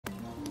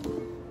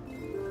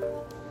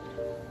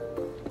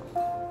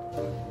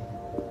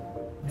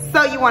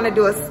So you want to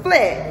do a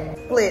split.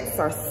 Splits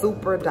are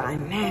super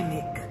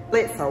dynamic.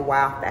 Splits are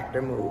wow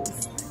factor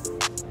moves.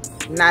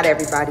 Not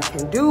everybody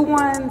can do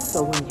one,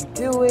 so when you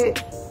do it,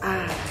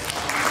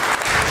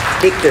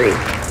 victory.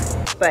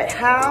 But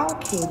how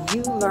can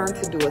you learn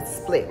to do a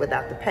split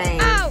without the pain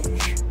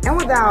and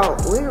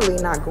without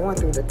literally not going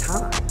through the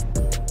time?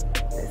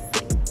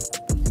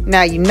 Let's see.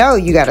 Now you know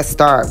you got to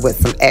start with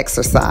some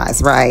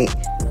exercise, right?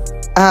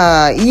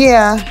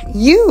 Yeah,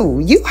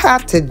 you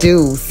have to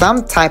do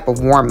some type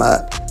of warm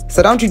up.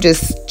 So don't you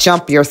just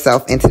jump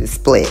yourself into the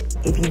split.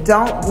 If you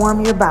don't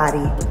warm your body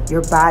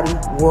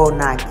will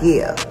not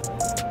give.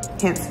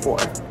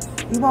 Henceforth,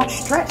 you won't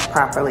stretch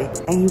properly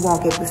and you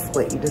won't get the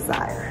split you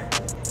desire.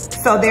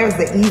 So there's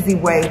the easy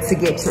way to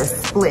get your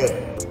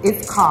split.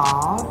 It's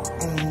called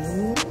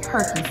a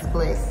herky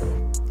split.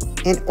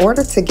 In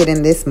order to get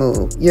in this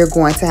move, you're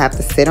going to have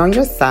to sit on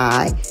your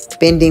side,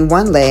 bending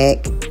one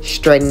leg,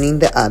 straightening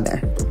the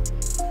other.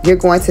 You're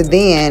going to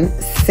then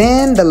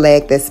send the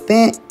leg that's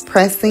bent,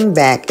 pressing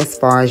back as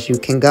far as you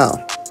can go.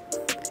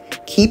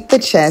 Keep the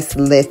chest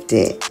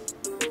lifted.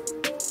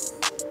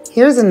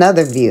 Here's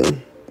another view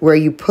where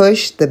you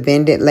push the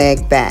bended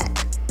leg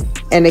back.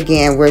 And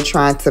again, we're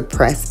trying to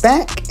press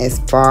back as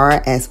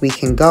far as we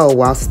can go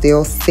while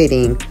still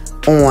sitting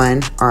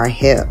on our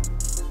hip.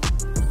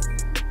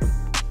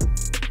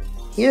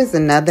 Here's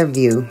another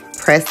view,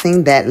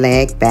 pressing that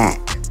leg back.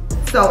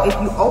 So if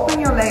you open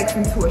your legs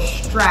into a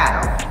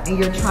straddle and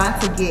you're trying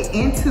to get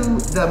into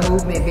the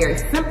movement very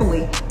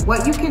simply,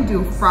 what you can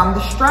do from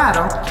the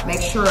straddle,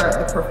 make sure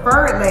the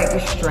preferred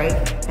leg is straight,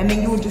 and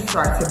then you will just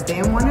start to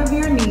bend one of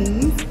your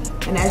knees.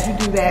 And as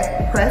you do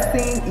that,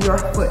 pressing your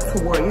foot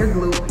toward your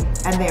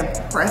glute and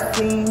then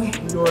pressing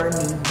your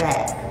knee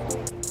back.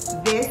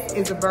 This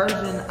is a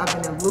version of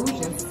an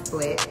illusion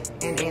split.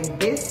 And in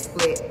this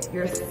split,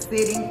 you're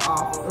sitting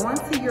off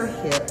onto your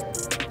hip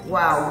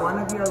while one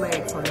of your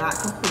legs are not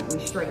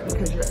completely straight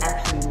because you're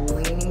actually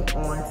leaning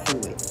onto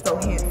it. So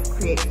hence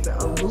creates the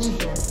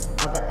illusion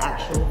of an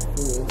actual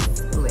full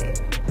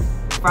split.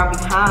 From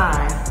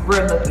behind,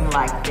 we're looking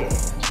like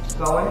this.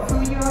 Go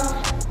into your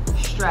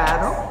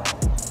straddle.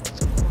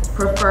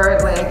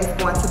 Preferred leg is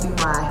going to be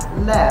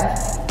my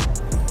left.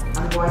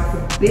 I'm going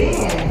to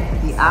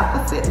bend the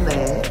opposite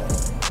leg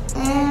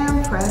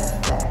and press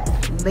back,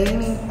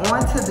 leaning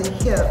onto the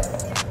hip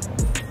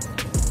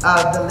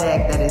of the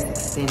leg that is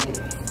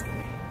extended.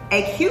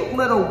 A cute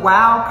little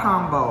wow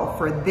combo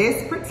for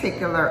this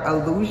particular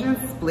illusion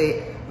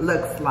split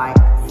looks like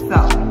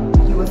so.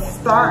 You will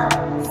start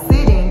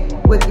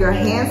sitting with your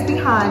hands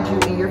behind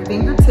you and your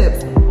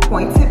fingertips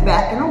pointed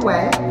back and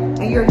away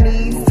and your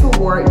knees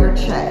toward your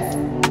chest.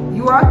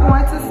 You are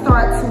going to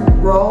start to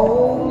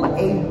roll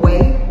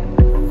away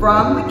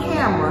from the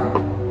camera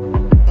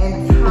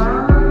and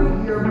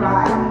turn your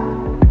body.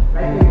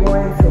 Like you're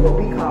going into what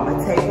we call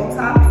a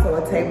tabletop. So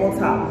a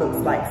tabletop looks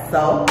like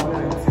so. You're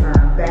going to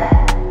turn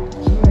back.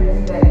 You're going to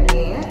do that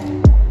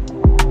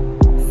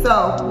again.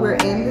 So we're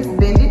in this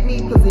bended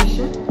knee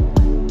position.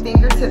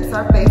 Fingertips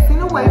are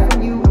facing away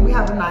from you and we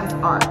have a nice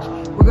arch.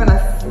 We're going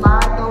to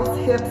slide those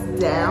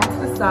hips down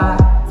to the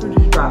side. So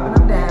just dropping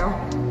them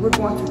down. We're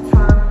going to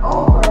turn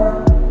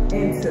over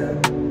into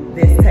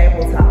this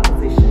tabletop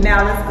position.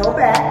 Now let's go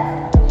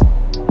back.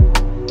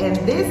 And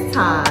this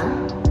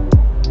time,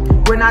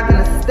 we're not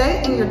going to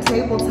stay in your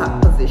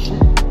tabletop position.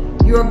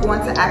 You're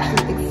going to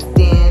actually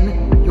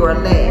extend your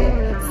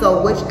leg.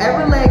 So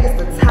whichever leg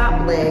is the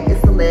top leg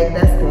is the leg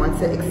that's going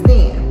to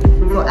extend.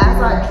 So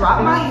as I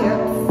drop my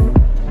hips,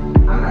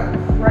 I'm going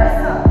to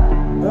press up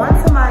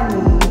onto my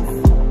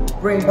knees,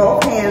 bring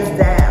both hands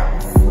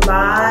down,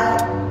 slide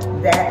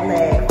that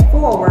leg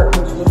forward,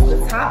 which was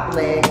the top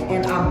leg,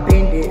 and I'm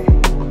bended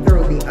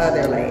through the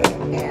other leg.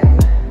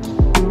 And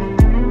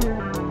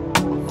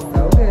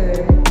so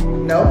good.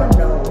 No one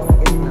knows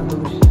it's an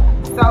illusion.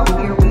 So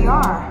here we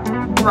are,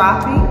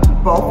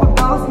 dropping both of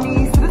those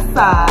knees to the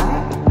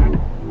side,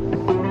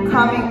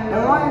 coming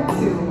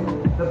onto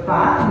the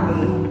bottom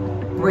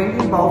knee,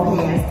 bringing both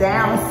hands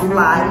down,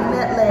 sliding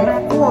that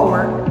leg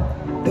forward,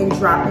 and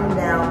dropping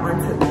down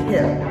onto the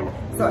hip.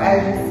 So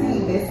as you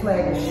see, this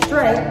leg is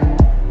straight,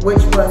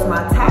 which was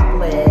my top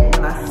leg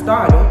when I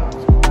started,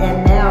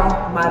 and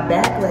now my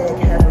back leg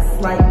has a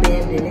slight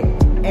bend in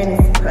it and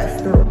it's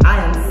pressed through. I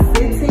am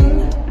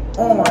sitting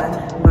on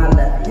my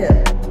left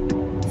hip.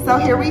 So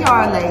here we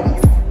are,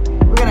 ladies.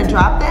 We're gonna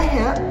drop that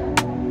hip.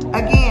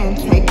 Again,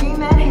 taking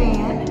that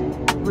hand,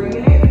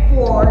 bringing it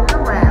forward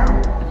and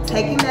around,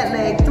 taking that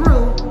leg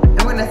through,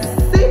 and we're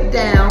gonna sit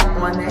down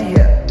on that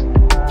hip.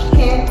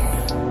 Hence,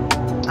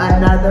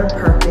 another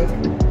perfect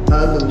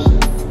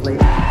illusion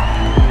split.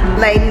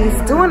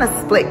 Ladies, doing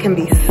a split can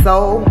be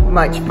so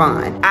much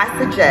fun. I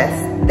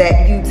suggest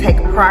that you take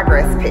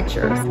progress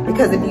pictures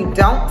because if you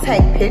don't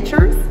take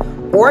pictures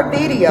or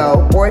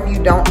video, or if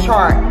you don't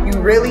chart, you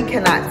really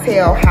cannot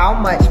tell how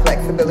much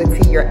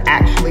flexibility you're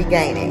actually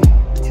gaining.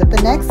 Till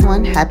the next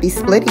one, happy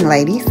splitting,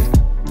 ladies.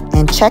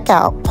 And check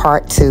out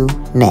part 2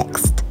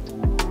 next.